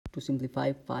To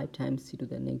simplify, 5 times c to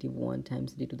the negative 1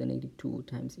 times d to the negative 2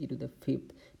 times e to the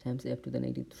fifth times f to the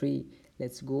negative 3.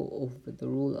 Let's go over the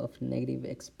rule of negative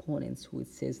exponents, which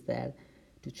says that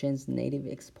to change negative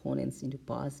exponents into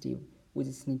positive, we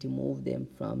just need to move them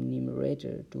from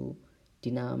numerator to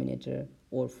denominator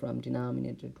or from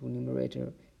denominator to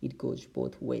numerator. It goes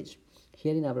both ways.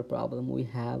 Here in our problem, we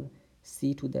have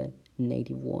c to the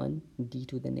negative 1, d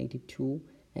to the negative 2,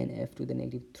 and f to the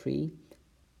negative 3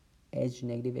 as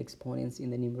negative exponents in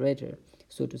the numerator.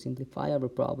 So to simplify our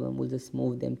problem, we'll just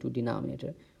move them to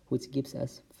denominator, which gives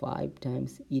us 5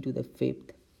 times e to the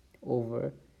fifth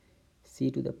over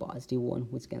c to the positive 1,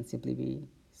 which can simply be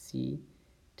c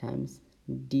times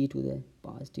d to the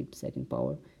positive second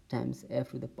power times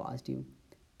f to the positive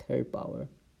third power,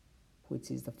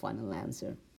 which is the final answer.